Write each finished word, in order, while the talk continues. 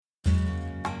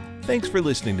Thanks for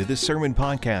listening to this sermon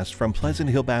podcast from Pleasant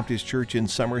Hill Baptist Church in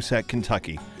Somerset,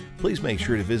 Kentucky. Please make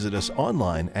sure to visit us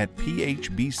online at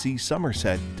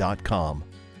phbcsomerset.com.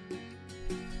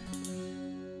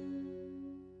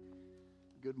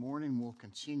 Good morning. We'll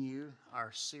continue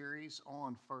our series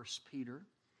on 1 Peter.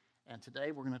 And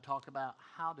today we're going to talk about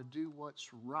how to do what's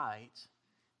right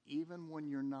even when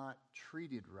you're not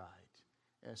treated right.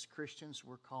 As Christians,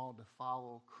 we're called to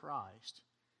follow Christ.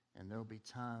 And there'll be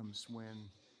times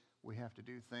when we have to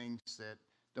do things that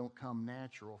don't come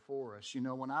natural for us. You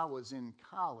know, when I was in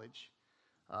college,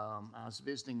 I was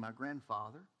visiting my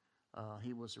grandfather.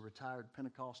 He was a retired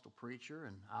Pentecostal preacher,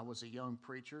 and I was a young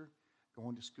preacher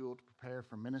going to school to prepare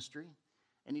for ministry.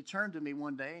 And he turned to me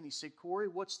one day and he said, "Corey,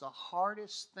 what's the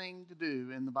hardest thing to do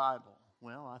in the Bible?"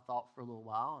 Well, I thought for a little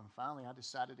while, and finally I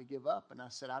decided to give up. And I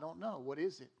said, "I don't know. What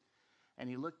is it?" And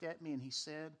he looked at me and he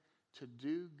said, "To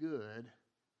do good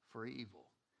for evil."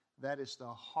 That is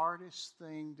the hardest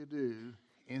thing to do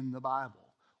in the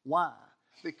Bible. Why?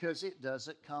 Because it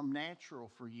doesn't come natural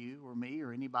for you or me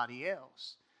or anybody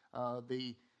else.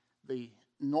 The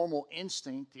normal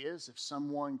instinct is if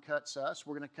someone cuts us,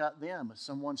 we're going to cut them. If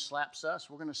someone slaps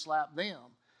us, we're going to slap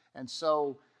them. And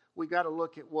so we got to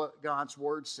look at what God's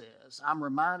Word says. I'm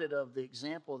reminded of the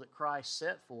example that Christ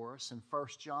set for us in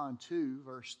 1 John 2,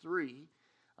 verse 3.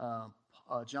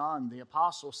 John, the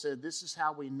apostle, said, "This is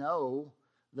how we know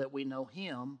that we know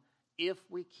Him if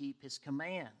we keep His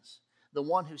commands. The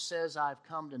one who says, 'I've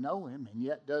come to know Him,' and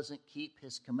yet doesn't keep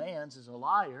His commands is a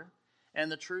liar,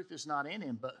 and the truth is not in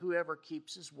him. But whoever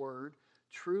keeps His word,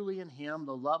 truly in him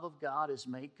the love of God is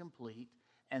made complete.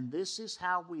 And this is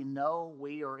how we know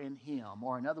we are in Him."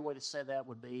 Or another way to say that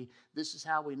would be, this is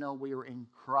how we know we are in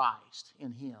Christ,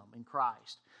 in Him, in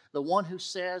Christ. The one who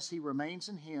says he remains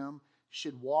in Him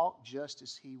should walk just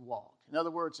as He walked. In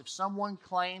other words, if someone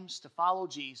claims to follow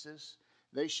Jesus,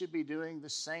 they should be doing the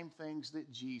same things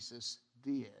that Jesus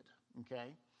did,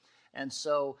 okay? And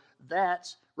so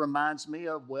that reminds me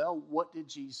of, well, what did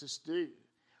Jesus do?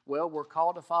 Well, we're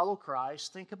called to follow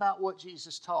Christ. Think about what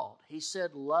Jesus taught. He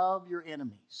said, love your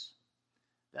enemies.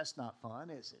 That's not fun,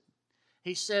 is it?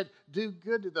 He said, do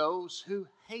good to those who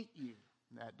hate you.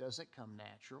 That doesn't come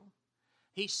natural.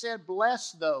 He said,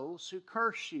 bless those who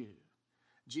curse you.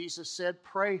 Jesus said,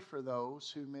 pray for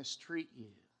those who mistreat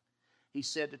you. He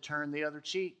said to turn the other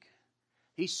cheek.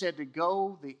 He said to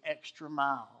go the extra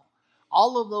mile.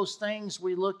 All of those things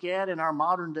we look at in our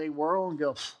modern day world and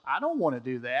go, I don't want to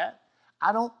do that.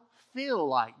 I don't feel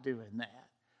like doing that.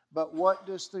 But what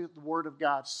does the Word of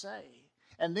God say?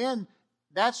 And then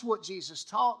that's what Jesus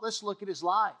taught. Let's look at His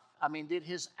life. I mean, did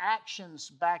His actions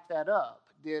back that up?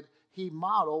 Did He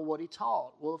model what He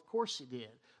taught? Well, of course He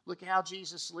did. Look at how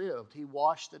Jesus lived. He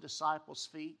washed the disciples'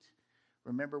 feet.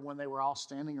 Remember when they were all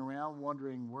standing around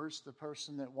wondering, where's the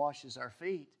person that washes our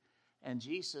feet? And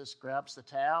Jesus grabs the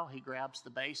towel, He grabs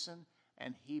the basin,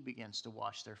 and He begins to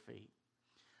wash their feet.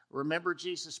 Remember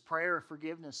Jesus' prayer of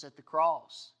forgiveness at the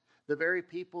cross. The very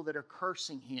people that are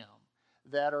cursing Him,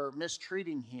 that are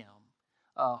mistreating Him,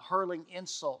 hurling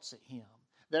insults at Him,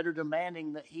 that are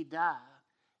demanding that He die.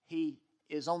 He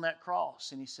is on that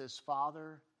cross and He says,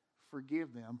 Father,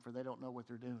 forgive them, for they don't know what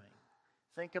they're doing.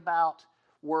 Think about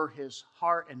where His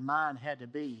heart and mind had to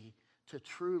be to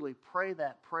truly pray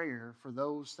that prayer for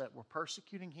those that were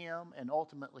persecuting Him and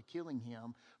ultimately killing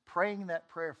Him, praying that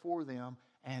prayer for them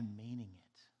and meaning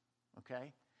it.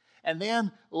 Okay? And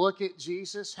then look at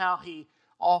Jesus, how He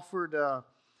offered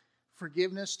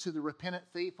forgiveness to the repentant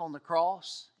thief on the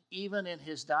cross. Even in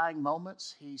His dying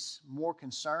moments, He's more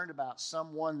concerned about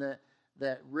someone that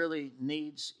really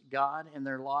needs God in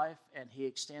their life, and He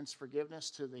extends forgiveness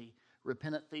to the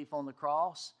repentant thief on the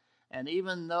cross. And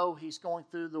even though he's going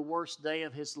through the worst day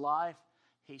of his life,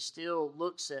 he still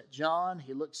looks at John,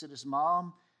 he looks at his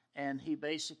mom, and he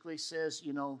basically says,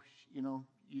 you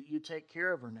take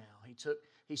care of her now.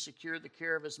 He secured the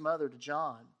care of his mother to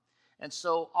John. And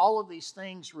so all of these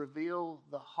things reveal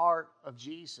the heart of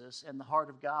Jesus and the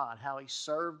heart of God, how He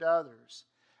served others,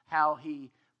 how He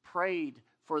prayed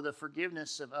for the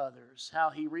forgiveness of others,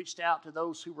 how He reached out to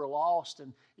those who were lost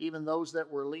and even those that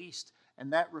were least,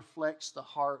 and that reflects the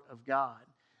heart of God.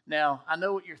 Now, I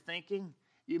know what you're thinking.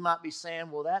 You might be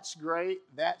saying, well, that's great,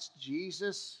 that's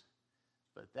Jesus,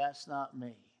 but that's not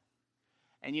me.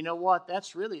 And you know what?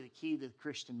 That's really the key to the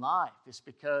Christian life. It's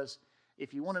because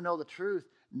if you want to know the truth,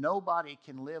 nobody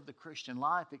can live the Christian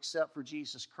life except for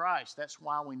Jesus Christ. That's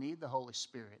why we need the Holy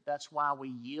Spirit. That's why we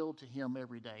yield to Him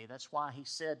every day. That's why He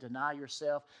said, deny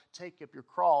yourself, take up your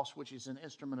cross, which is an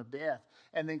instrument of death,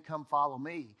 and then come follow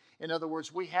me. In other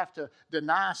words, we have to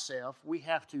deny self, we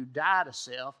have to die to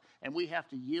self, and we have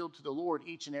to yield to the Lord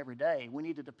each and every day. We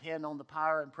need to depend on the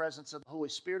power and presence of the Holy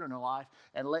Spirit in our life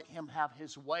and let Him have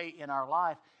His way in our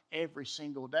life every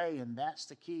single day, and that's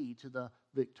the key to the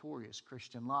victorious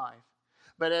Christian life.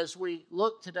 But as we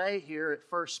look today here at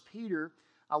 1 Peter,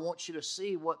 I want you to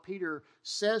see what Peter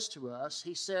says to us.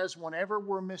 He says, whenever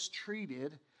we're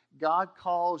mistreated, God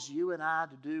calls you and I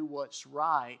to do what's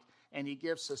right, and He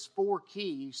gives us 4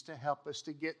 keys to help us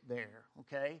to get there,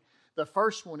 okay? The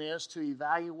first one is to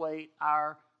evaluate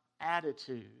our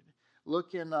attitude.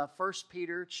 Look in 1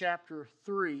 Peter chapter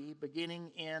 3,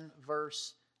 beginning in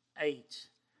verse 8.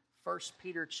 1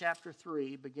 Peter chapter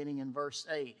 3, beginning in verse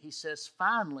 8. He says,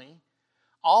 finally,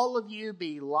 all of you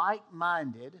be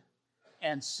like-minded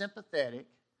and sympathetic,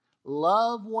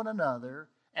 love one another,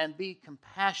 and be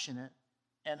compassionate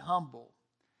and humble.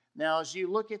 Now, as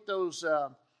you look at those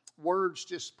words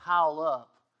just pile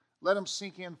up, let them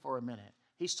sink in for a minute.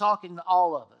 He's talking to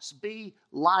all of us. Be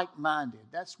like-minded.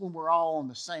 That's when we're all on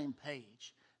the same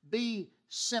page. Be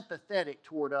sympathetic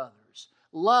toward others.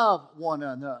 Love one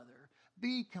another.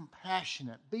 Be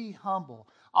compassionate. Be humble.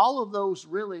 All of those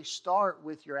really start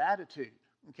with your attitude,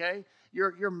 okay?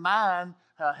 Your mind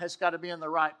has got to be in the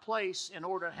right place in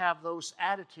order to have those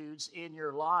attitudes in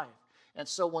your life. And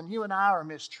so when you and I are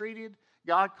mistreated,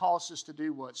 God calls us to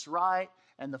do what's right,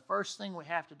 and the first thing we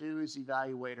have to do is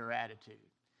evaluate our attitude.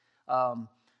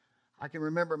 I can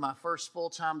remember my first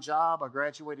full-time job. I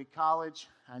graduated college.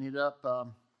 I ended up,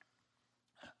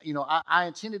 I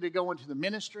intended to go into the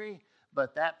ministry,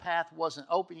 but that path wasn't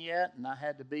open yet, and I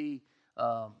had to be,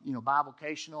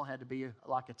 bivocational, had to be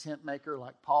like a tent maker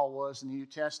like Paul was in the New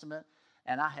Testament,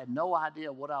 and I had no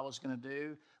idea what I was going to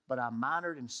do, but I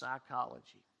minored in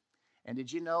psychology. And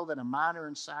did you know that a minor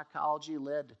in psychology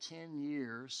led to 10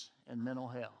 years in mental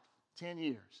health? 10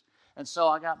 years. And so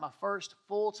I got my first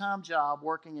full-time job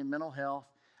working in mental health.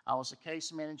 I was a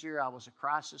case manager. I was a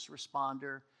crisis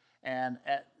responder. And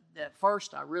at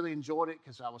first, I really enjoyed it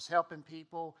because I was helping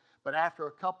people. But after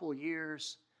a couple of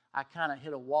years, I kind of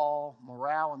hit a wall.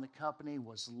 Morale in the company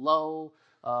was low.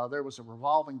 There was a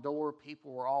revolving door.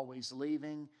 People were always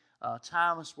leaving.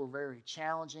 Times were very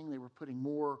challenging. They were putting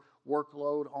more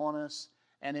workload on us,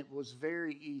 and it was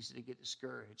very easy to get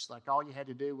discouraged. Like all you had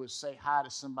to do was say hi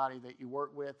to somebody that you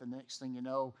work with, and the next thing you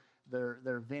know,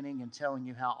 they're venting and telling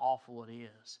you how awful it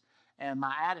is. And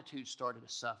my attitude started to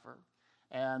suffer.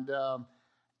 And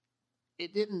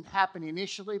it didn't happen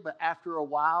initially, but after a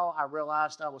while, I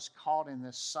realized I was caught in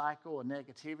this cycle of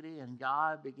negativity, and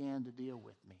God began to deal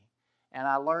with me. And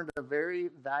I learned a very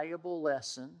valuable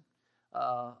lesson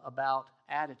about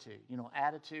attitude.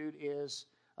 Attitude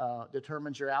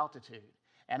determines your altitude.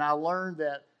 And I learned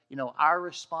that, our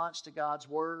response to God's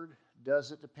word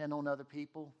doesn't depend on other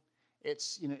people.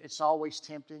 It's always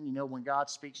tempting. When God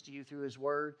speaks to you through His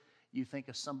word, you think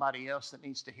of somebody else that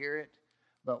needs to hear it.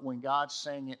 But when God's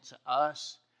saying it to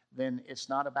us, then it's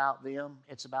not about them.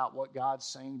 It's about what God's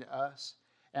saying to us.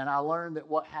 And I learned that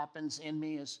what happens in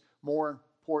me is more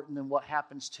important than what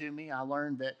happens to me. I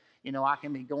learned that, I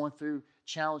can be going through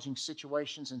challenging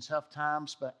situations and tough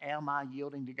times, but am I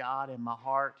yielding to God in my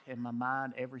heart and my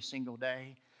mind every single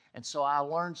day? And so I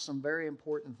learned some very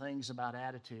important things about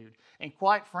attitude. And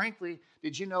quite frankly,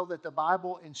 did you know that the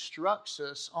Bible instructs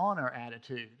us on our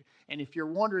attitude? And if you're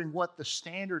wondering what the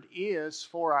standard is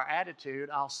for our attitude,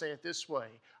 I'll say it this way.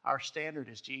 Our standard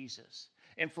is Jesus.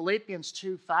 In Philippians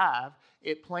 2:5,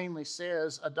 it plainly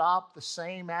says, adopt the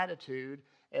same attitude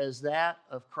as that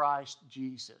of Christ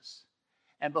Jesus.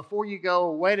 And before you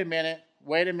go, wait a minute,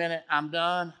 I'm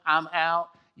done, I'm out,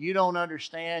 you don't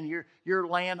understand, you're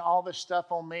laying all this stuff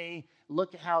on me,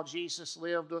 look at how Jesus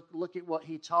lived, look at what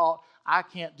He taught, I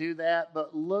can't do that,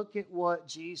 but look at what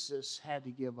Jesus had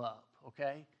to give up,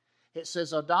 okay? It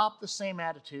says, adopt the same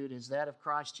attitude as that of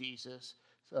Christ Jesus,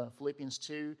 Philippians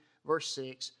 2, verse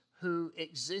 6, who,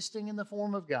 existing in the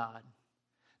form of God,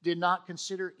 did not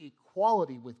consider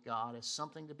equality with God as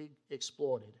something to be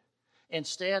exploited.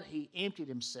 Instead, He emptied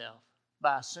Himself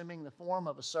by assuming the form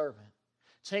of a servant,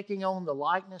 taking on the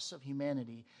likeness of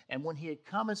humanity. And when He had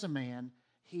come as a man,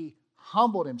 He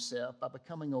humbled Himself by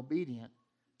becoming obedient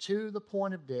to the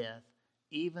point of death,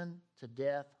 even to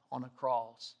death on a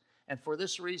cross. And for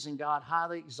this reason, God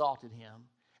highly exalted Him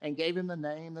and gave Him the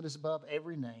name that is above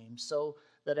every name, so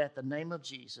that at the name of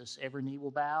Jesus, every knee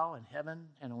will bow in heaven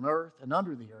and on earth and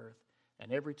under the earth,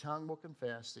 and every tongue will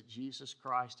confess that Jesus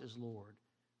Christ is Lord,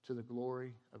 to the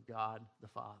glory of God the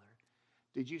Father.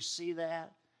 Did you see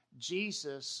that?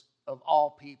 Jesus, of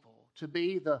all people, to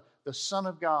be the Son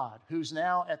of God, who's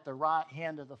now at the right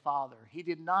hand of the Father. He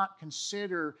did not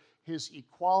consider his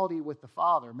equality with the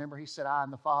Father. Remember, he said, I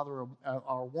and the Father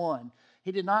are one.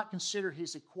 He did not consider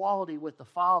his equality with the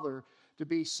Father to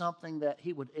be something that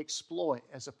he would exploit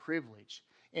as a privilege.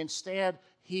 Instead,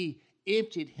 he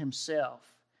emptied himself,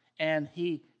 and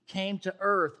he came to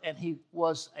earth, and he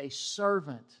was a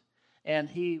servant, and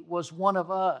he was one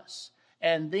of us.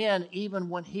 And then, even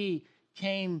when he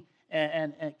came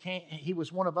he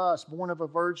was one of us, born of a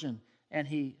virgin, and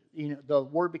the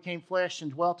Word became flesh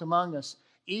and dwelt among us.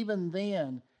 Even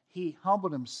then, he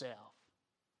humbled himself.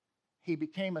 He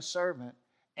became a servant,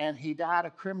 and he died a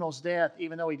criminal's death,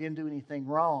 even though he didn't do anything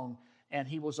wrong. And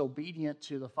he was obedient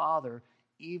to the Father,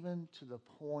 even to the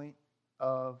point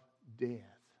of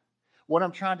death. What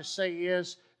I'm trying to say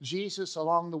is, Jesus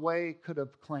along the way could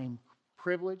have claimed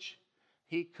privilege.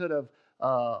 He could have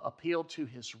appealed to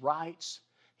his rights.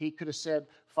 He could have said,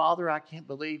 Father, I can't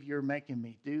believe you're making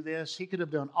me do this. He could have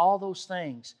done all those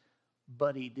things,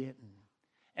 but he didn't.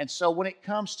 And so when it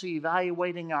comes to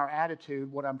evaluating our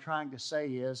attitude, what I'm trying to say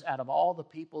is, out of all the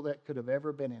people that could have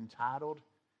ever been entitled,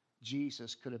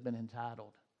 Jesus could have been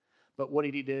entitled. But what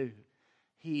did he do?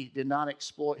 He did not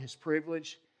exploit his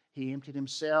privilege. He emptied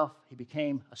himself. He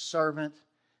became a servant.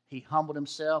 He humbled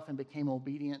himself and became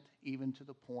obedient even to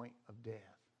the point of death.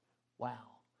 Wow.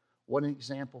 What an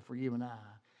example for you and I.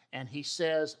 And he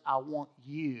says, I want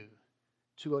you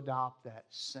to adopt that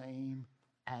same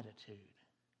attitude.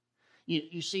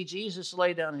 You see, Jesus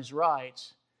laid down his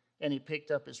rights and he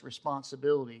picked up his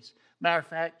responsibilities. Matter of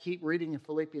fact, keep reading in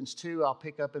Philippians 2. I'll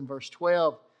pick up in verse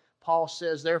 12. Paul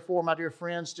says, therefore, my dear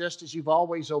friends, just as you've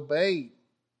always obeyed,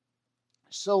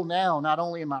 so now, not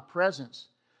only in my presence,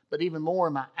 but even more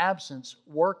in my absence,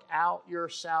 work out your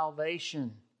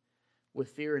salvation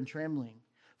with fear and trembling.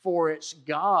 For it's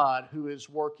God who is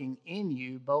working in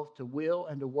you both to will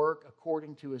and to work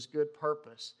according to his good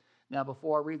purpose. Now,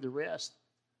 before I read the rest,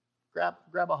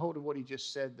 grab a hold of what he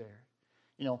just said there.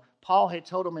 Paul had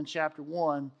told him in chapter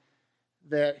 1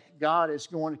 that God is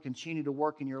going to continue to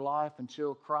work in your life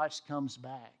until Christ comes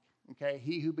back. Okay?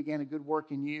 He who began a good work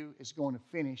in you is going to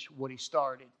finish what he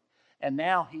started. And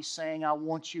now he's saying, I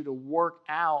want you to work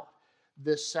out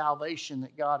this salvation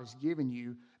that God has given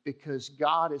you, because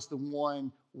God is the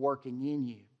one working in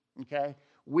you. Okay?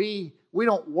 We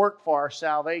don't work for our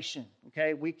salvation.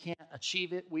 Okay? We can't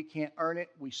achieve it. We can't earn it.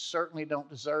 We certainly don't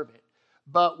deserve it.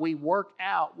 But we work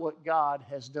out what God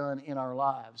has done in our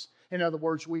lives. In other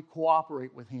words, we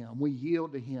cooperate with him. We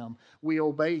yield to him. We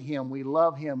obey him. We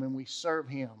love him, and we serve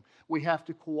him. We have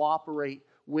to cooperate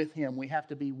with him. We have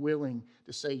to be willing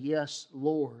to say, yes,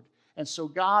 Lord. And so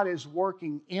God is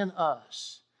working in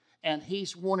us, and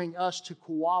he's wanting us to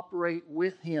cooperate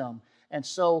with him. And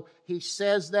so he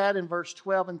says that in verse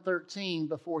 12 and 13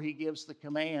 before he gives the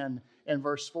command in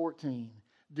verse 14.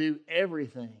 Do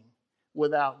everything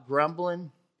without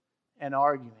grumbling and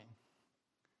arguing.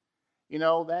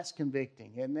 That's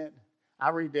convicting, isn't it?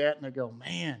 I read that and I go,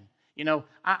 man,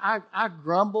 I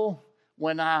grumble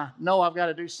when I know I've got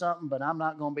to do something, but I'm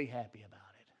not going to be happy about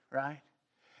it, right?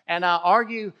 And I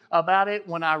argue about it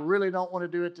when I really don't want to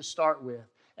do it to start with.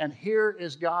 And here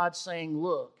is God saying,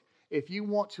 look, if you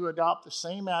want to adopt the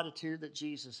same attitude that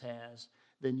Jesus has,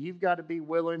 then you've got to be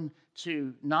willing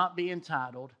to not be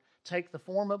entitled, take the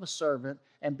form of a servant,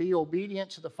 and be obedient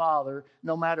to the Father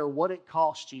no matter what it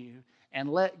costs you, and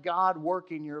let God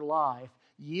work in your life.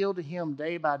 Yield to him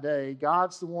day by day.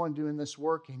 God's the one doing this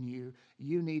work in you.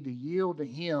 You need to yield to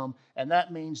him, and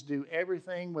that means do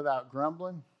everything without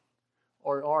grumbling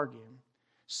or arguing,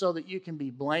 so that you can be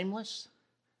blameless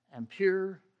and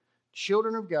pure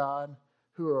children of God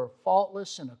who are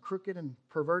faultless in a crooked and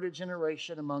perverted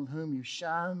generation, among whom you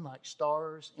shine like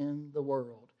stars in the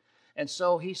world. And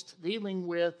so he's dealing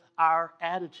with our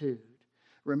attitude.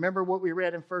 Remember what we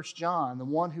read in 1 John. The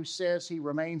one who says he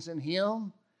remains in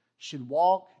him should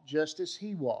walk just as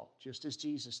he walked, just as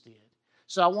Jesus did.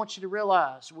 So I want you to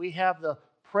realize we have the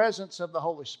presence of the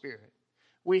Holy Spirit.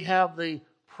 We have the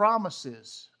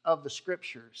promises of the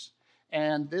Scriptures.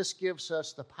 And this gives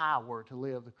us the power to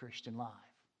live the Christian life.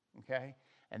 Okay?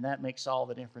 And that makes all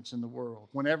the difference in the world.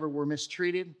 Whenever we're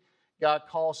mistreated, God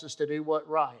calls us to do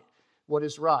what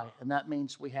is right. And that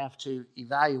means we have to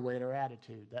evaluate our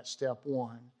attitude. That's step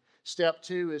one. Step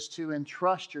two is to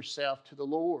entrust yourself to the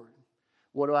Lord.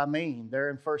 What do I mean? There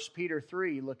in 1 Peter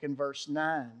 3, look in verse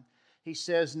 9. He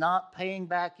says, not paying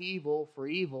back evil for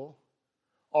evil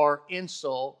or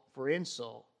insult for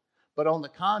insult, but on the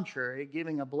contrary,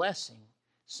 giving a blessing,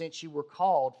 since you were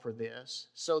called for this,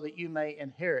 so that you may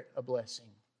inherit a blessing.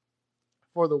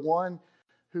 For the one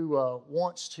who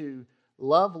wants to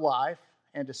love life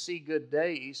and to see good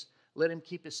days, let him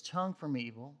keep his tongue from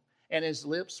evil and his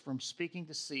lips from speaking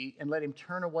deceit, and let him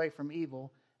turn away from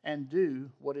evil and do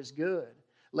what is good.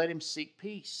 Let him seek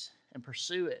peace and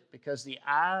pursue it, because the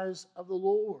eyes of the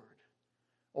Lord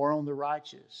are on the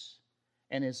righteous,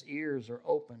 and his ears are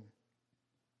open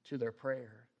to their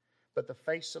prayer. But the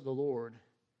face of the Lord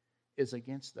is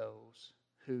against those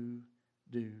who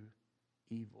do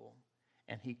evil.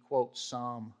 And he quotes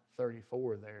Psalm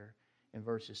 34 there in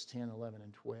verses 10, 11,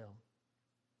 and 12.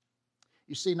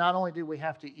 You see, not only do we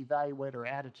have to evaluate our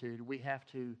attitude, we have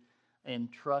to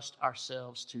entrust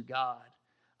ourselves to God.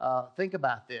 Think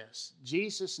about this.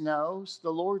 Jesus knows, the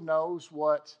Lord knows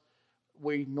what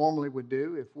we normally would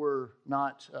do if we're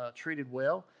not treated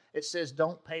well. It says,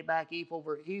 don't pay back evil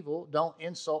for evil, don't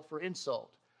insult for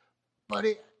insult. But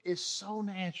it is so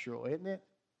natural, isn't it?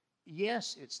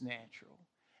 Yes, it's natural.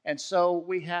 And so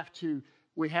we have to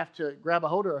grab a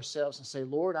hold of ourselves and say,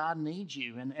 Lord, I need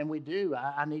you. And we do.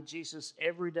 I need Jesus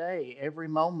every day, every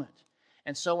moment.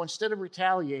 And so instead of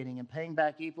retaliating and paying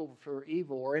back evil for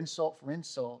evil or insult for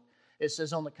insult, it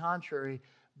says, on the contrary,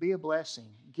 be a blessing,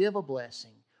 give a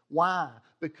blessing. Why?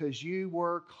 Because you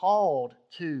were called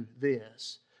to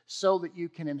this so that you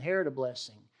can inherit a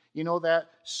blessing. You know that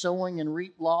sowing and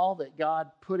reap law that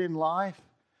God put in life?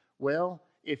 Well,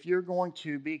 if you're going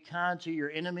to be kind to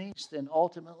your enemies, then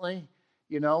ultimately,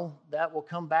 that will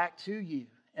come back to you.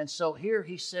 And so here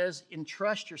he says,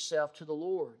 entrust yourself to the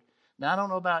Lord. Now, I don't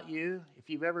know about you, if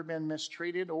you've ever been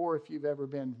mistreated or if you've ever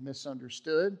been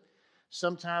misunderstood.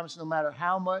 Sometimes, no matter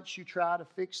how much you try to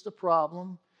fix the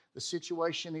problem, the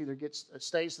situation either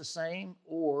stays the same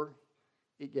or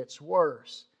it gets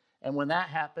worse. And when that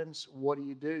happens, what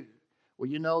do? Well,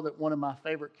 you know that one of my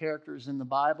favorite characters in the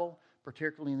Bible,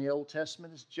 particularly in the Old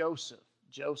Testament, is Joseph.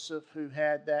 Joseph, who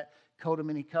had that coat of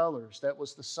many colors, that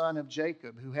was the son of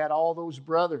Jacob, who had all those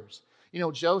brothers.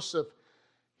 Joseph,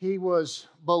 he was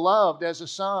beloved as a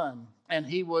son, and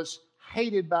he was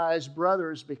hated by his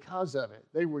brothers because of it.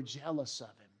 They were jealous of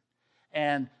him.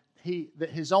 And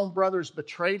his own brothers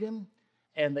betrayed him,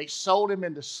 and they sold him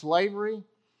into slavery,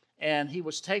 and he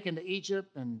was taken to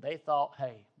Egypt, and they thought,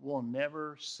 hey, we'll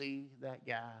never see that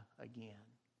guy again.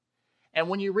 And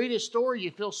when you read his story,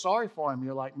 you feel sorry for him.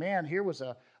 You're like, man, here was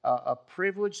a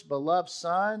privileged, beloved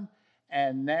son,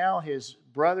 and now his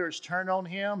brothers turn on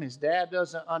him. His dad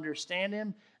doesn't understand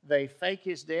him. They fake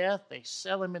his death. They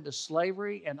sell him into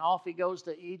slavery, and off he goes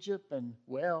to Egypt, and,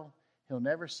 well, he'll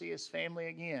never see his family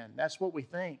again. That's what we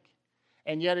think.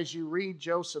 And yet, as you read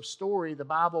Joseph's story, the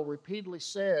Bible repeatedly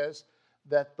says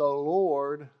that the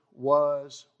Lord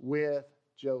was with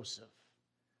Joseph.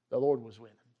 The Lord was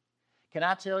with him. Can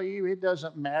I tell you, it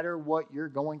doesn't matter what you're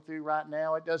going through right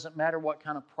now. It doesn't matter what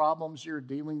kind of problems you're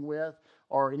dealing with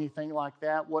or anything like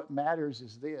that. What matters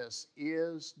is this: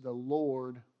 is the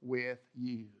Lord with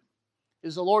you?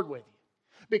 Is the Lord with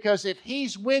you? Because if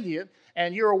He's with you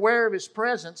and you're aware of His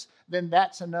presence, then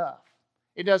that's enough.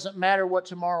 It doesn't matter what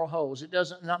tomorrow holds. It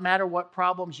doesn't not matter what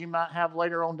problems you might have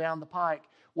later on down the pike.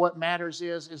 What matters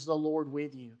is the Lord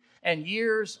with you. And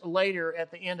years later,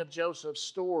 at the end of Joseph's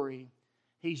story,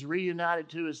 he's reunited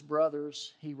to his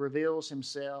brothers. He reveals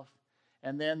himself.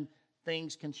 And then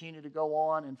things continue to go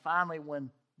on. And finally, when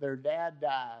their dad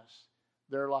dies,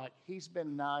 they're like, he's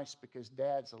been nice because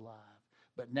Dad's alive.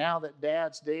 But now that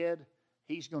Dad's dead,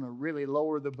 he's going to really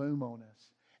lower the boom on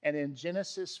us. And in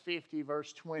Genesis 50,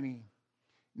 verse 20,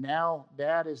 now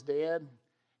Dad is dead,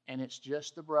 and it's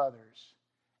just the brothers.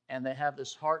 And they have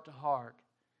this heart-to-heart.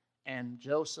 And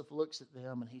Joseph looks at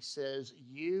them and he says,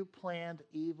 you planned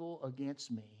evil against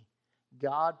me.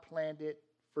 God planned it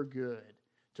for good,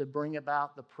 to bring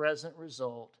about the present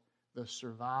result, the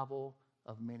survival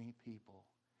of many people.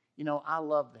 I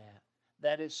love that.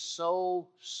 That is so,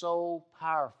 so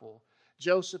powerful.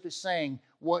 Joseph is saying,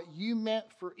 what you meant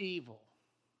for evil,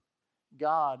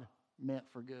 God meant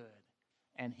for good.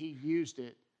 And He used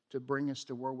it to bring us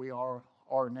to where we are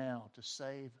now, to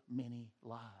save many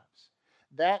lives.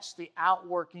 That's the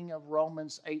outworking of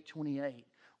Romans 8:28,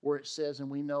 where it says, and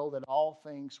we know that all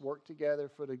things work together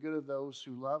for the good of those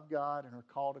who love God and are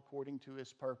called according to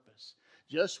His purpose.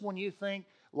 Just when you think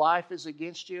life is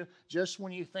against you, just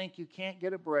when you think you can't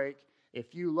get a break,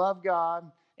 if you love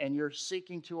God and you're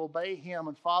seeking to obey Him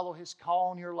and follow His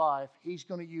call in your life, He's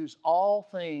going to use all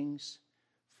things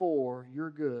for your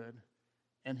good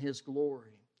and His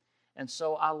glory. And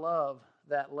so I love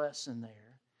that lesson there.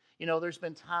 There's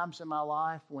been times in my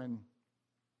life when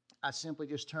I simply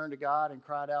just turned to God and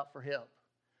cried out for help.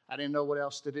 I didn't know what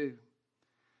else to do.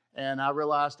 And I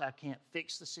realized I can't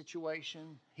fix the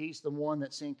situation. He's the one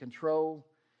that's in control.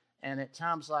 And at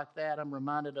times like that, I'm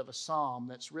reminded of a psalm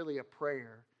that's really a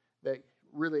prayer that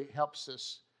really helps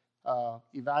us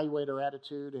evaluate our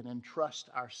attitude and entrust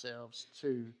ourselves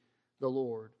to the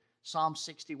Lord. Psalm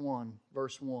 61,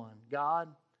 verse 1. God,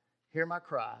 hear my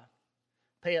cry.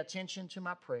 Pay attention to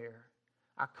my prayer.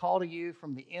 I call to you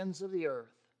from the ends of the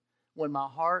earth when my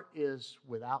heart is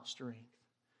without strength.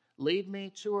 Lead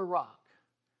me to a rock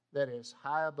that is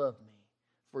high above me,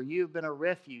 for you have been a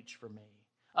refuge for me,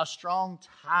 a strong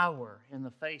tower in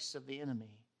the face of the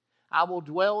enemy. I will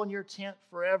dwell in your tent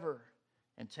forever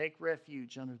and take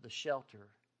refuge under the shelter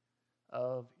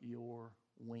of your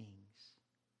wings.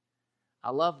 I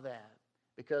love that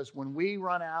because when we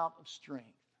run out of strength,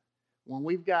 when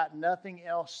we've got nothing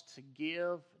else to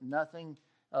give, nothing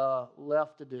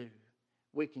left to do,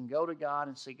 we can go to God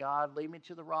and say, God, lead me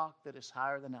to the rock that is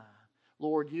higher than I.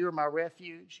 Lord, you are my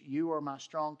refuge. You are my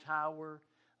strong tower.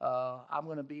 I'm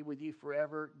going to be with you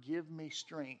forever. Give me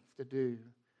strength to do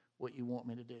what you want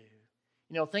me to do.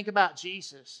 You know, think about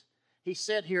Jesus. He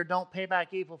said here, don't pay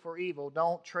back evil for evil.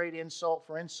 Don't trade insult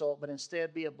for insult, but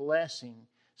instead be a blessing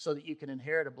so that you can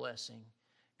inherit a blessing.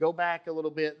 Go back a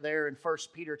little bit there in 1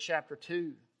 Peter chapter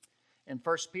 2. In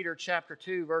 1 Peter chapter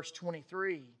 2, verse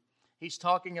 23, he's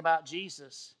talking about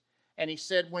Jesus. And he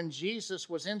said, when Jesus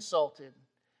was insulted,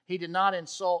 he did not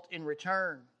insult in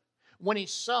return. When he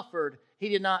suffered, he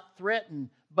did not threaten,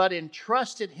 but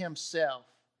entrusted himself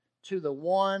to the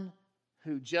one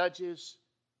who judges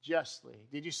justly.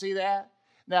 Did you see that?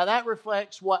 Now that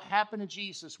reflects what happened to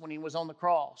Jesus when he was on the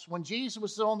cross. When Jesus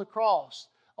was on the cross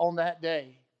on that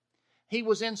day, he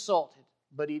was insulted,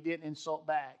 but he didn't insult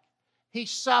back. He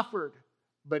suffered,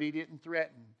 but he didn't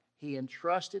threaten. He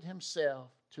entrusted himself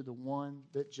to the one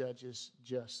that judges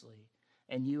justly.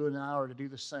 And you and I are to do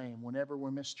the same. Whenever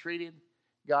we're mistreated,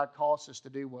 God calls us to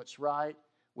do what's right.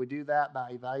 We do that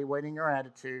by evaluating our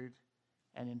attitude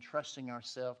and entrusting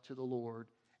ourselves to the Lord.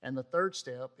 And the third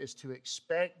step is to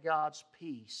expect God's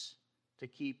peace to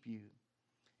keep you.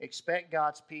 Expect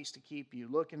God's peace to keep you.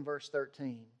 Look in verse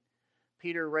 13.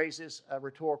 Peter raises a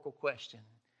rhetorical question.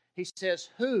 He says,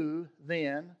 who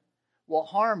then will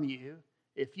harm you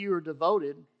if you are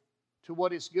devoted to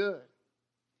what is good?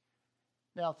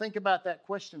 Now think about that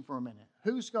question for a minute.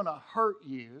 Who's going to hurt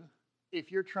you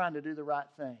if you're trying to do the right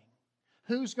thing?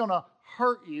 Who's going to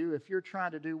hurt you if you're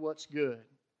trying to do what's good?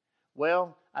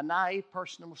 Well, a naive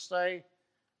person will say,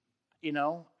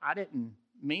 I didn't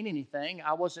mean anything.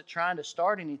 I wasn't trying to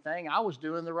start anything. I was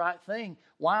doing the right thing.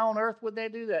 Why on earth would they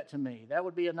do that to me? That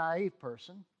would be a naive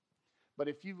person. But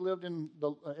if you've lived in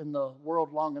the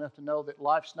world long enough to know that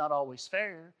life's not always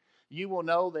fair, you will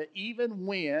know that even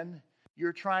when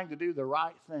you're trying to do the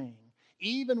right thing,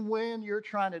 even when you're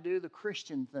trying to do the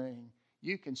Christian thing,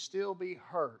 you can still be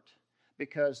hurt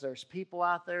because there's people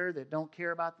out there that don't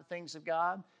care about the things of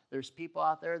God. There's people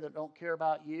out there that don't care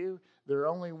about you. They're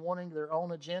only wanting their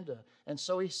own agenda. And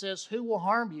so he says, who will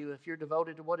harm you if you're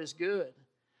devoted to what is good?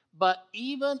 But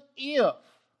even if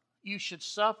you should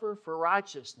suffer for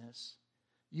righteousness,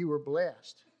 you are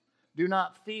blessed. Do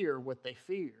not fear what they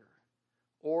fear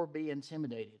or be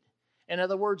intimidated. In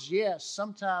other words, yes,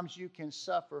 sometimes you can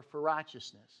suffer for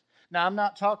righteousness. Now, I'm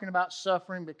not talking about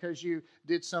suffering because you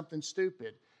did something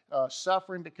stupid,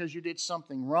 suffering because you did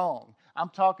something wrong. I'm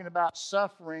talking about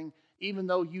suffering even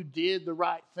though you did the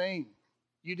right thing.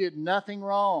 You did nothing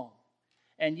wrong,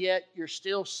 and yet you're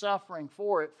still suffering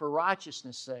for it for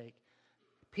righteousness' sake.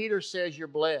 Peter says you're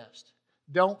blessed.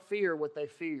 Don't fear what they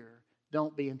fear.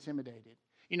 Don't be intimidated.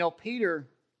 Peter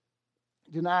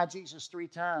denied Jesus 3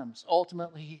 times.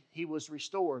 Ultimately, he was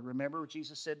restored. Remember,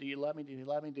 Jesus said, do you love me? Do you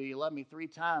love me? Do you love me? 3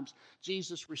 times.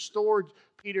 Jesus restored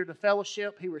Peter to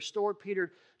fellowship. He restored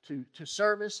Peter to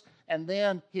service. And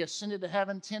then he ascended to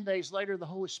heaven. 10 days later, the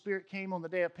Holy Spirit came on the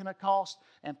day of Pentecost.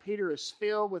 And Peter is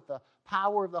filled with the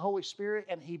power of the Holy Spirit.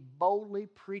 And he boldly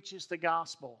preaches the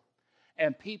gospel.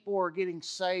 And people are getting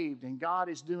saved. And God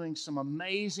is doing some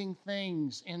amazing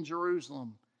things in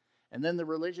Jerusalem. And then the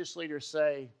religious leaders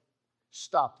say,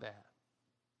 stop that.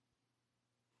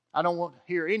 I don't want to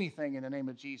hear anything in the name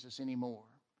of Jesus anymore.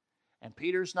 And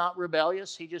Peter's not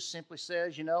rebellious. He just simply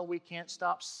says, we can't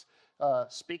stop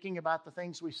speaking about the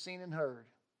things we've seen and heard.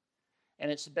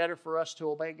 And it's better for us to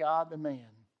obey God than man.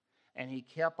 And he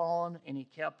kept on and he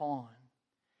kept on.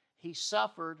 He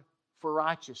suffered for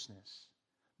righteousness,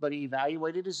 but he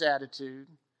evaluated his attitude.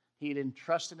 He had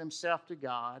entrusted himself to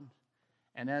God.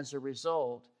 And as a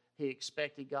result, he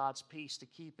expected God's peace to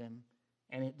keep him.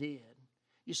 And it did.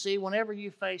 You see, whenever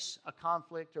you face a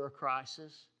conflict or a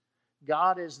crisis,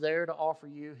 God is there to offer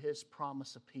you His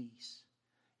promise of peace.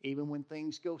 Even when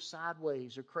things go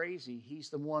sideways or crazy, He's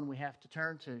the one we have to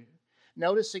turn to.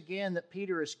 Notice again that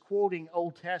Peter is quoting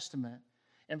Old Testament.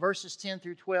 In verses 10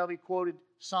 through 12, he quoted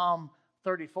Psalm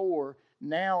 34.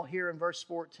 now here in verse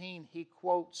 14, he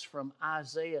quotes from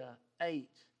Isaiah 8,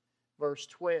 verse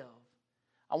 12.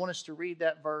 I want us to read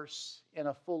that verse in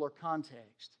a fuller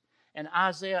context. In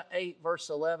Isaiah 8, verse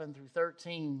 11 through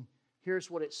 13,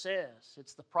 here's what it says.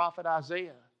 It's the prophet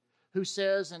Isaiah who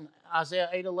says in Isaiah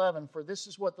 8:11, "For this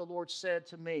is what the Lord said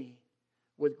to me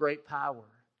with great power,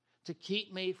 to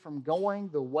keep me from going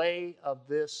the way of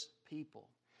this people."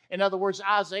 In other words,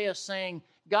 Isaiah is saying,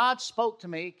 God spoke to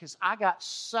me because I got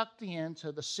sucked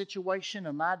into the situation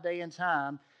of my day and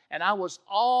time, and I was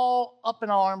all up in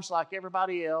arms like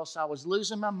everybody else. I was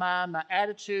losing my mind. My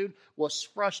attitude was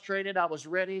frustrated. I was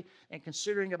ready and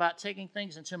considering about taking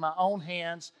things into my own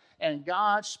hands, and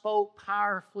God spoke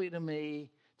powerfully to me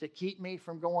to keep me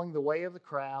from going the way of the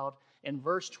crowd. In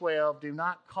verse 12, do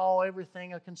not call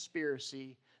everything a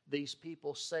conspiracy. These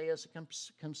people say is a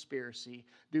conspiracy.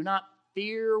 Do not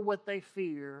fear what they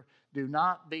fear. Do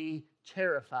not be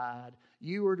terrified.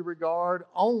 You are to regard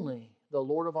only the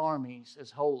Lord of armies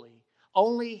as holy.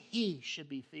 Only He should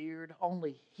be feared.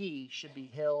 Only He should be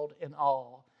held in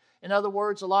awe. In other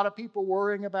words, a lot of people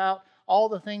worrying about all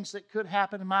the things that could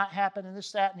happen and might happen and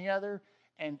this, that, and the other.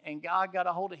 And God got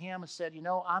a hold of him and said,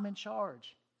 I'm in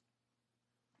charge.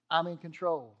 I'm in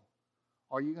control.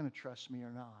 Are you going to trust me or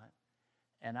not?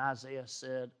 And Isaiah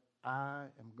said, I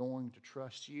am going to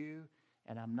trust you,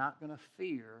 and I'm not going to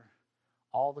fear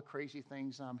all the crazy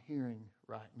things I'm hearing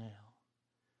right now.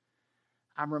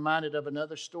 I'm reminded of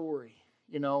another story.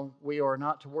 We are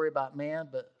not to worry about man,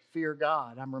 but fear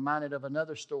God. I'm reminded of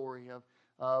another story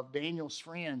of Daniel's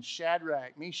friends,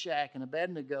 Shadrach, Meshach, and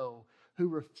Abednego, who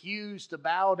refused to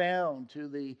bow down to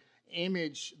the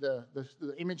image, the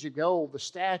image of gold, the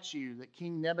statue that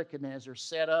King Nebuchadnezzar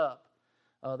set up.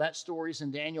 That story is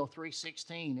in Daniel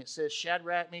 3:16. It says,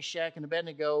 Shadrach, Meshach, and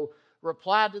Abednego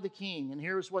replied to the king, and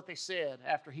here's what they said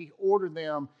after he ordered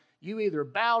them, you either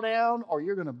bow down or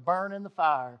you're going to burn in the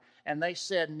fire. And they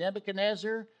said,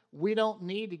 Nebuchadnezzar, we don't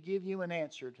need to give you an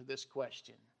answer to this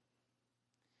question.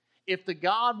 If the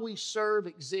God we serve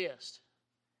exists,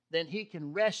 then He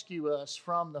can rescue us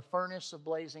from the furnace of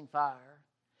blazing fire.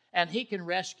 And He can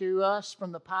rescue us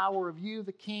from the power of you,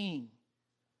 the king.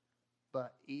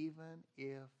 But even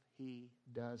if He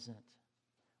doesn't,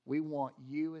 we want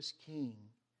you as king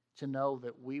to know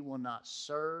that we will not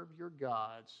serve your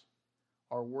gods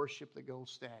or worship the gold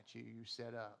statue you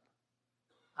set up.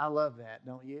 I love that,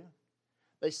 don't you?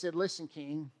 They said, listen,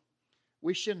 king,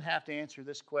 we shouldn't have to answer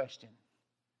this question.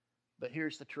 But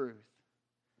here's the truth.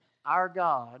 Our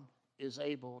God is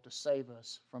able to save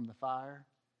us from the fire,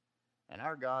 and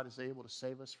our God is able to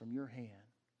save us from your hand.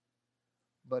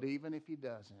 But even if He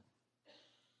doesn't,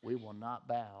 we will not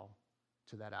bow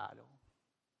to that idol.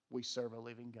 We serve a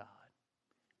living God,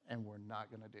 and we're not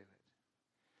going to do it.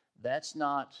 That's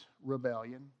not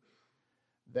rebellion.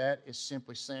 That is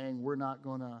simply saying we're not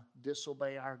going to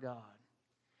disobey our God.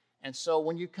 And so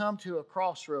when you come to a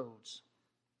crossroads,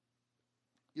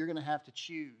 you're going to have to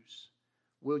choose.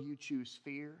 Will you choose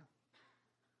fear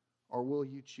or will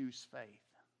you choose faith?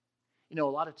 A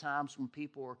lot of times when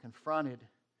people are confronted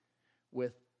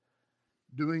with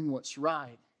doing what's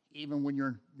right, even when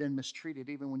you've been mistreated,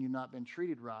 even when you've not been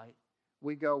treated right,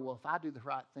 we go, well, if I do the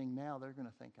right thing now, they're going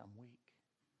to think I'm weak.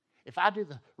 If I do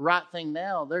the right thing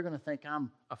now, they're going to think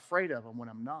I'm afraid of them when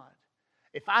I'm not.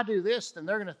 If I do this, then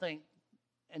they're going to think,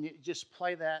 and you just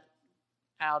play that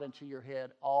out into your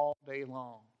head all day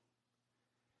long.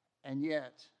 And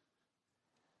yet,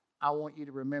 I want you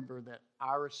to remember that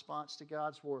our response to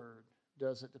God's word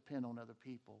doesn't depend on other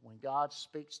people. When God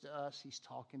speaks to us, He's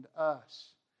talking to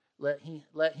us.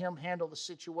 Let Him handle the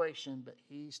situation, but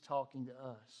He's talking to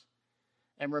us.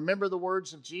 And remember the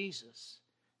words of Jesus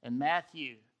in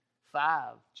Matthew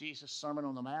 5, Jesus' Sermon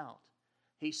on the Mount.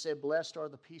 He said, blessed are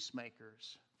the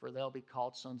peacemakers, for they'll be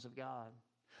called sons of God.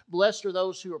 Blessed are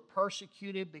those who are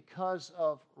persecuted because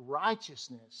of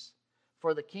righteousness,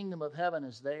 for the kingdom of heaven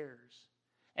is theirs.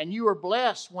 And you are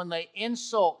blessed when they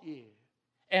insult you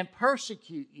and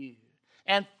persecute you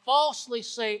and falsely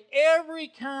say every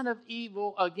kind of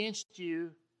evil against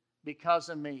you because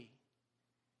of me.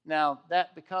 Now,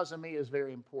 that because of me is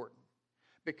very important.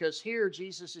 Because here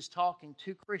Jesus is talking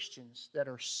to Christians that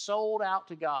are sold out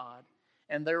to God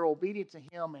and they're obedient to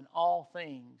Him in all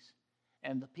things.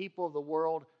 And the people of the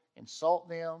world insult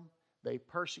them, they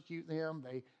persecute them,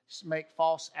 they make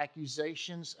false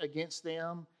accusations against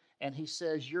them. And He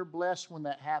says, you're blessed when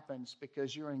that happens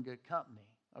because you're in good company,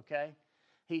 okay?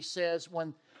 He says,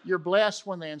 when you're blessed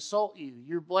when they insult you,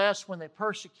 you're blessed when they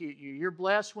persecute you, you're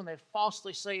blessed when they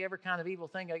falsely say every kind of evil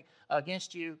thing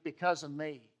against you because of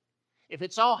me. If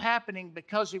it's all happening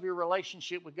because of your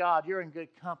relationship with God, you're in good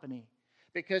company.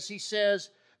 Because He says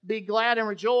Be glad and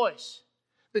rejoice,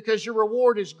 because your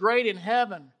reward is great in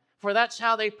heaven, for that's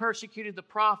how they persecuted the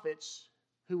prophets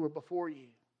who were before you.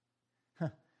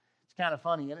 It's kind of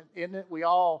funny, isn't it? We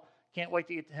all can't wait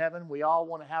to get to heaven. We all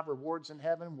want to have rewards in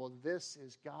heaven. Well, this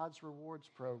is God's rewards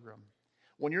program.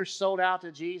 When you're sold out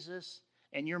to Jesus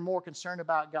and you're more concerned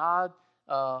about God,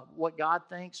 what God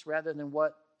thinks rather than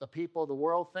what the people of the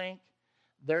world think,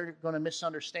 they're going to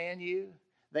misunderstand you.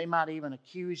 They might even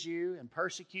accuse you and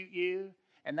persecute you.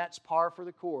 And that's par for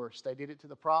the course. They did it to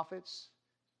the prophets.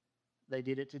 They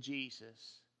did it to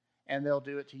Jesus. And they'll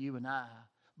do it to you and I.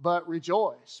 But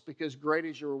rejoice, because great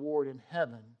is your reward in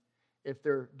heaven if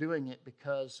they're doing it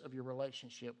because of your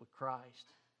relationship with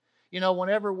Christ. You know,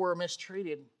 whenever we're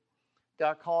mistreated,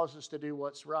 God calls us to do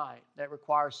what's right. That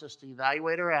requires us to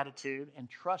evaluate our attitude and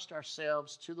trust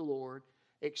ourselves to the Lord.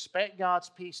 Expect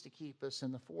God's peace to keep us.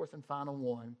 And the fourth and final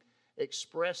one,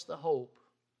 express the hope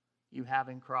you have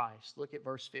in Christ. Look at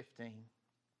verse 15.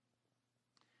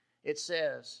 It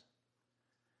says,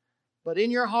 "But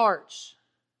in your hearts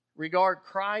regard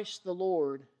Christ the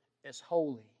Lord as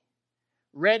holy,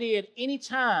 ready at any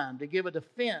time to give a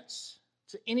defense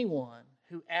to anyone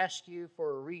who asks you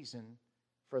for a reason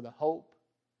for the hope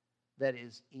that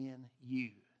is in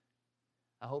you."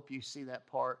 I hope you see that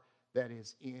part, that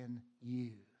is in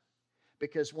you.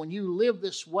 Because when you live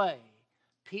this way,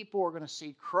 people are going to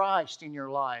see Christ in your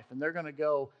life, and they're going to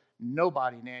go,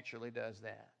 nobody naturally does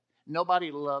that.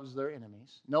 Nobody loves their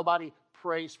enemies. Nobody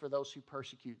prays for those who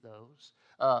persecute them.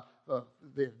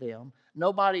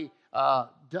 Nobody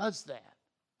does that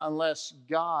unless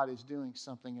God is doing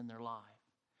something in their life.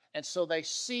 And so they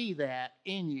see that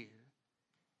in you,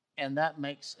 and that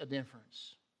makes a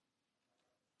difference.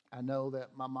 I know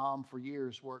that my mom for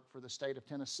years worked for the state of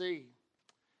Tennessee,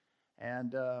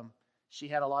 and she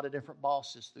had a lot of different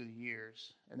bosses through the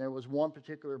years. And there was one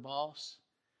particular boss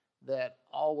that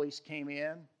always came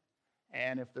in,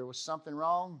 and if there was something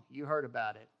wrong, you heard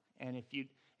about it. And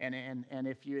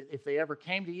if they ever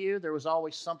came to you, there was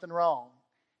always something wrong.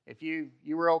 If you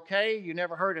were okay, you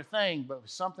never heard a thing, but if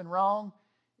something wrong,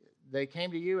 they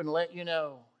came to you and let you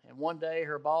know. And one day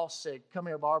her boss said, "Come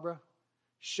here, Barbara,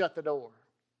 shut the door."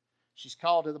 She's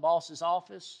called to the boss's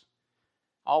office.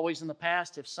 Always in the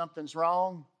past, if something's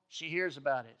wrong, she hears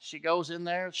about it. She goes in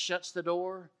there, shuts the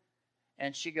door,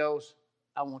 and she goes,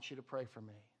 "I want you to pray for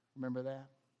me." Remember that?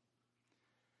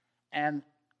 And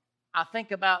I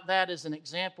think about that as an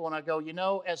example, and I go, you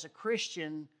know, as a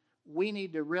Christian, we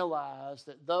need to realize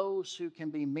that those who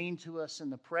can be mean to us in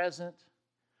the present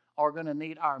are going to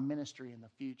need our ministry in the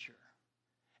future.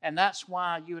 And that's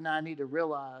why you and I need to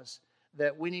realize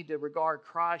that we need to regard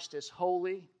Christ as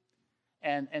holy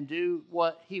and do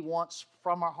what He wants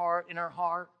from our heart, in our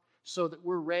heart, so that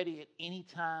we're ready at any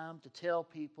time to tell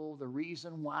people the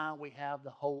reason why we have the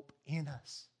hope in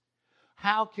us.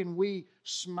 How can we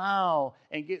smile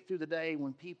and get through the day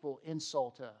when people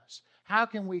insult us? How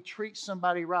can we treat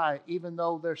somebody right even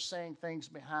though they're saying things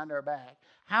behind our back?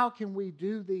 How can we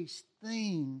do these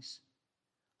things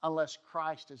unless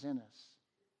Christ is in us?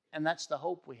 And that's the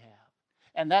hope we have.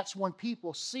 And that's when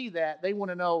people see that, they want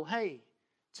to know, hey,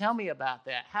 tell me about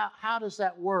that. How does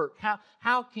that work?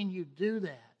 How can you do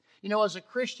that? You know, as a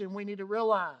Christian, we need to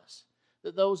realize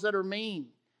that those that are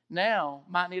mean now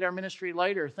might need our ministry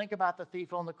later. Think about the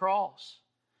thief on the cross.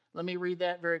 Let me read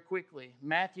that very quickly.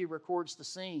 Matthew records the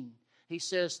scene. He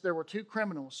says there were two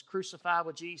criminals crucified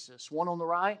with Jesus, one on the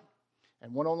right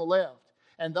and one on the left.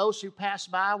 And those who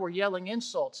passed by were yelling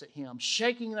insults at him,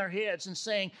 shaking their heads and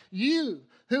saying, "You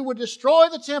who would destroy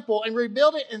the temple and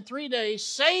rebuild it in 3 days,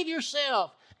 save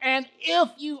yourself. And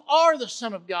if you are the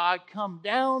Son of God, come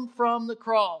down from the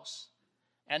cross."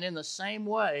 And in the same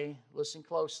way, listen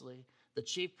closely, the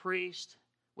chief priest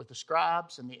with the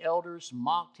scribes and the elders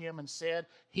mocked him and said,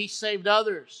 "He saved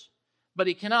others, but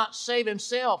he cannot save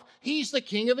himself. He's the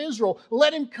King of Israel.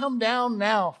 Let him come down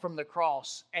now from the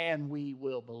cross, and we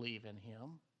will believe in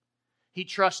him. He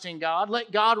trusts in God.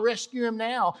 Let God rescue him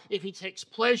now if he takes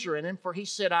pleasure in him, for he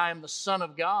said, 'I am the Son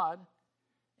of God.'"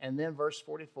 And then verse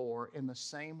 44, in the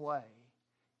same way,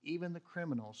 even the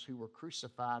criminals who were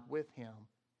crucified with him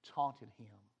taunted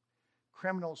him.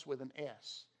 Criminals with an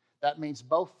S. That means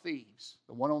both thieves,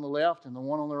 the one on the left and the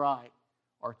one on the right,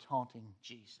 are taunting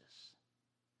Jesus.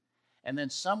 And then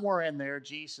somewhere in there,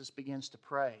 Jesus begins to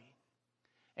pray.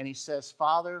 And he says,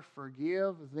 "Father,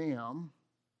 forgive them,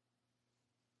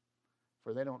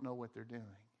 for they don't know what they're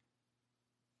doing."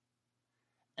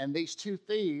 And these two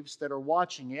thieves that are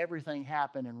watching everything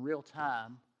happen in real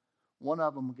time, one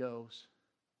of them goes,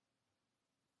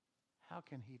 "How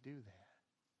can he do that?"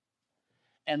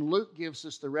 And Luke gives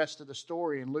us the rest of the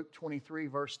story in Luke 23,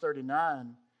 verse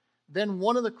 39, Then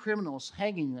one of the criminals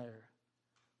hanging there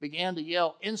began to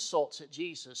yell insults at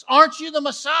Jesus. "Aren't you the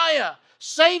Messiah?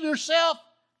 Save yourself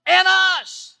and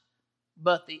us!"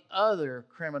 But the other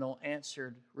criminal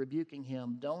answered, rebuking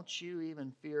him, "Don't you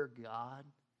even fear God,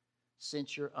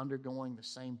 since you're undergoing the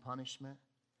same punishment?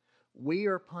 We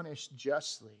are punished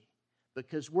justly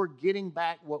because we're getting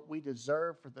back what we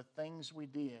deserve for the things we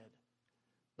did.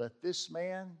 But this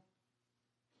man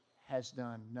has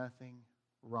done nothing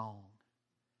wrong."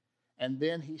 And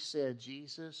then he said,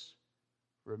 "Jesus,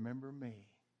 remember me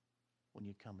when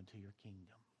you come into your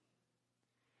kingdom."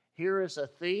 Here is a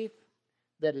thief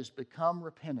that has become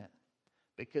repentant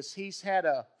because he's had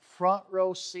a front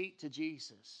row seat to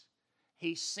Jesus.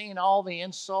 He's seen all the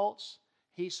insults.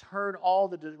 He's heard all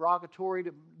the derogatory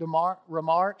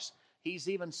remarks. He's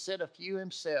even said a few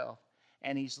himself.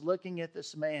 And he's looking at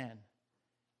this man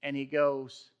and he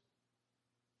goes,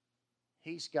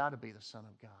 he's got to be the Son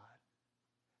of God.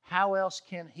 How else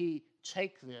can he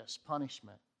take this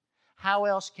punishment? How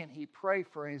else can he pray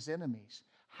for his enemies?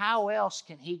 How else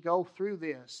can he go through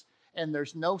this? And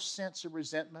there's no sense of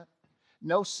resentment,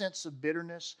 no sense of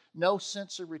bitterness, no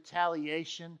sense of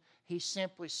retaliation. He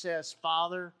simply says,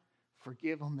 "Father,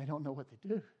 forgive them. They don't know what they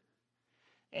do."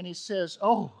 And he says,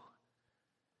 "Oh,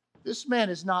 this man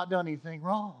has not done anything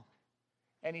wrong."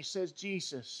 And he says,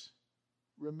 "Jesus,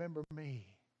 remember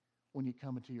me when you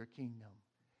come into your kingdom."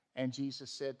 And Jesus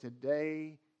said,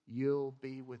 "Today you'll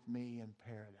be with me in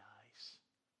paradise."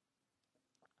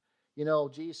 You know,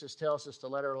 Jesus tells us to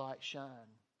let our light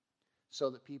shine so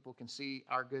that people can see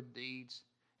our good deeds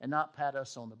and not pat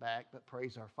us on the back, but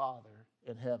praise our Father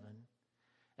in heaven.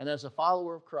 And as a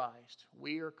follower of Christ,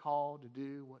 we are called to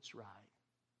do what's right,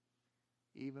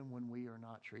 even when we are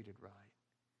not treated right.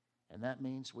 And that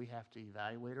means we have to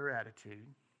evaluate our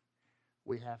attitude.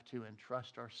 We have to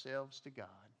entrust ourselves to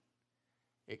God.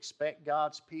 Expect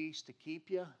God's peace to keep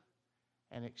you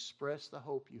and express the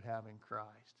hope you have in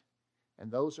Christ. And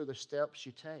those are the steps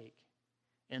you take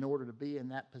in order to be in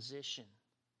that position,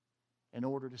 in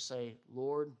order to say,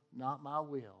 "Lord, not my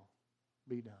will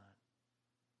be done,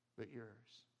 but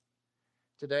yours."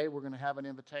 Today we're going to have an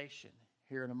invitation.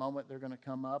 Here in a moment they're going to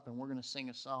come up and we're going to sing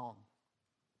a song.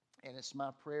 And it's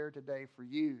my prayer today for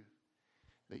you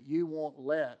that you won't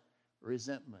let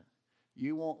resentment,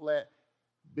 you won't let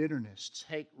bitterness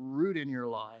take root in your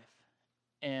life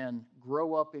and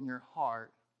grow up in your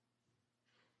heart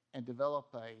and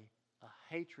develop a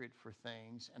hatred for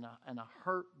things and a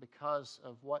hurt because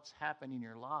of what's happened in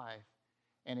your life,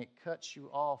 and it cuts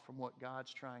you off from what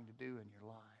God's trying to do in your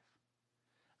life.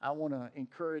 I want to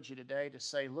encourage you today to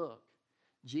say, look,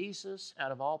 Jesus,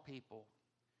 out of all people,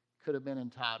 could have been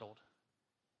entitled,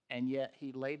 and yet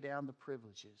he laid down the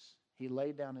privileges. He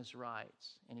laid down his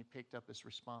rights, and he picked up his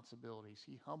responsibilities.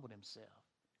 He humbled himself.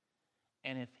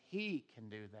 And if he can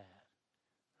do that,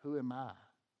 who am I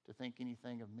to think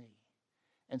anything of me?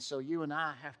 And so you and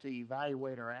I have to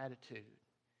evaluate our attitude,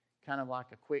 kind of like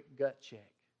a quick gut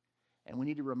check. And we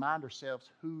need to remind ourselves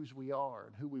whose we are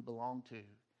and who we belong to,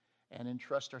 and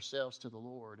entrust ourselves to the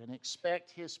Lord and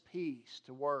expect his peace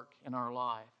to work in our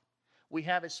life. We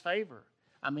have his favor.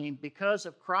 I mean, because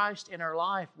of Christ in our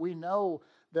life, we know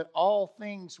that all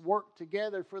things work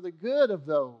together for the good of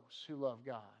those who love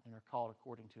God and are called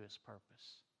according to his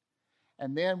purpose.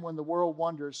 And then when the world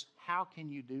wonders, how can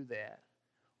you do that?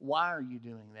 Why are you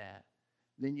doing that?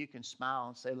 Then you can smile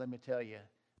and say, let me tell you,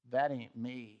 that ain't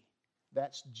me.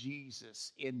 That's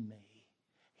Jesus in me.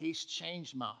 He's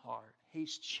changed my heart.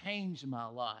 He's changed my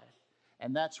life.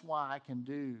 And that's why I can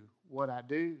do what I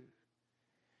do.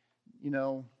 You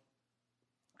know,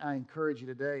 I encourage you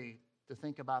today to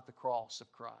think about the cross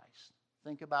of Christ.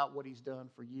 Think about what he's done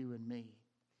for you and me.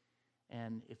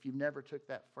 And if you've never took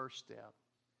that first step,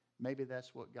 maybe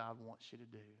that's what God wants you to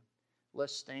do.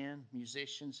 Let's stand,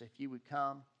 musicians, if you would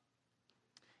come.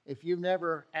 If you've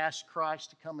never asked Christ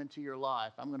to come into your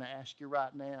life, I'm going to ask you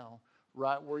right now,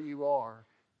 right where you are,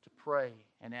 to pray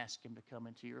and ask him to come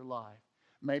into your life.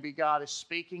 Maybe God is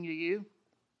speaking to you,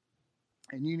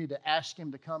 and you need to ask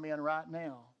him to come in right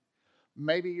now.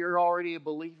 Maybe you're already a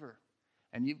believer,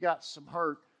 and you've got some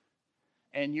hurt,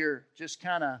 and you're just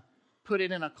kind of put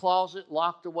it in a closet,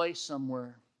 locked away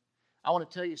somewhere. I want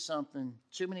to tell you something.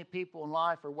 Too many people in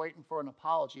life are waiting for an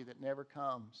apology that never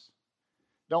comes.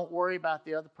 Don't worry about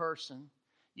the other person.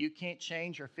 You can't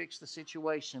change or fix the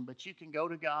situation, but you can go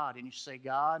to God and you say,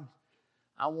 God,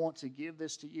 I want to give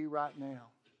this to you right now.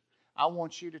 I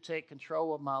want you to take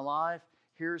control of my life.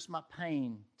 Here's my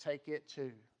pain. Take it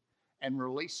too. And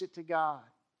release it to God.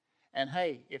 And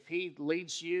hey, if he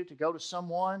leads you to go to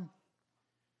someone,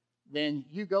 then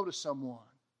you go to someone.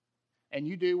 And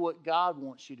you do what God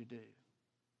wants you to do.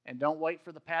 And don't wait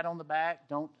for the pat on the back.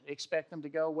 Don't expect them to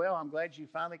go, well, I'm glad you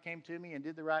finally came to me and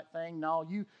did the right thing. No,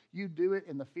 you do it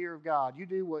in the fear of God. You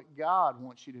do what God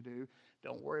wants you to do.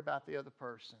 Don't worry about the other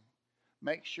person.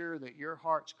 Make sure that your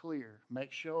heart's clear.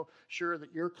 Make sure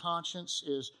that your conscience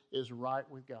is right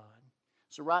with God.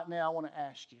 So right now, I want to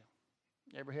ask you,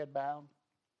 every head bowed,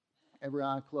 every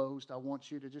eye closed, I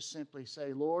want you to just simply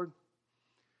say, Lord,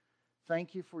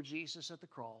 thank you for Jesus at the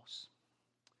cross.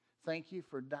 Thank you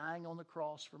for dying on the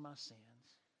cross for my sins.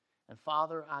 And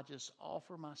Father, I just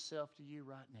offer myself to you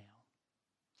right now.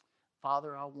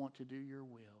 Father, I want to do your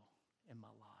will in my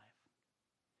life.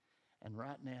 And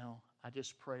right now, I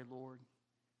just pray, Lord,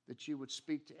 that you would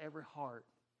speak to every heart.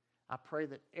 I pray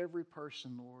that every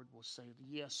person, Lord, will say,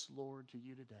 yes, Lord, to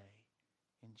you today.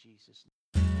 In Jesus' name.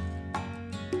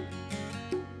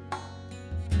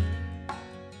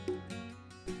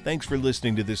 Thanks for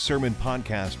listening to this sermon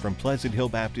podcast from Pleasant Hill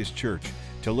Baptist Church.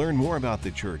 To learn more about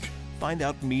the church, find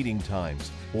out meeting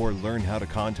times, or learn how to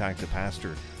contact the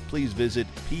pastor, please visit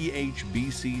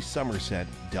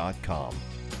phbcsomerset.com.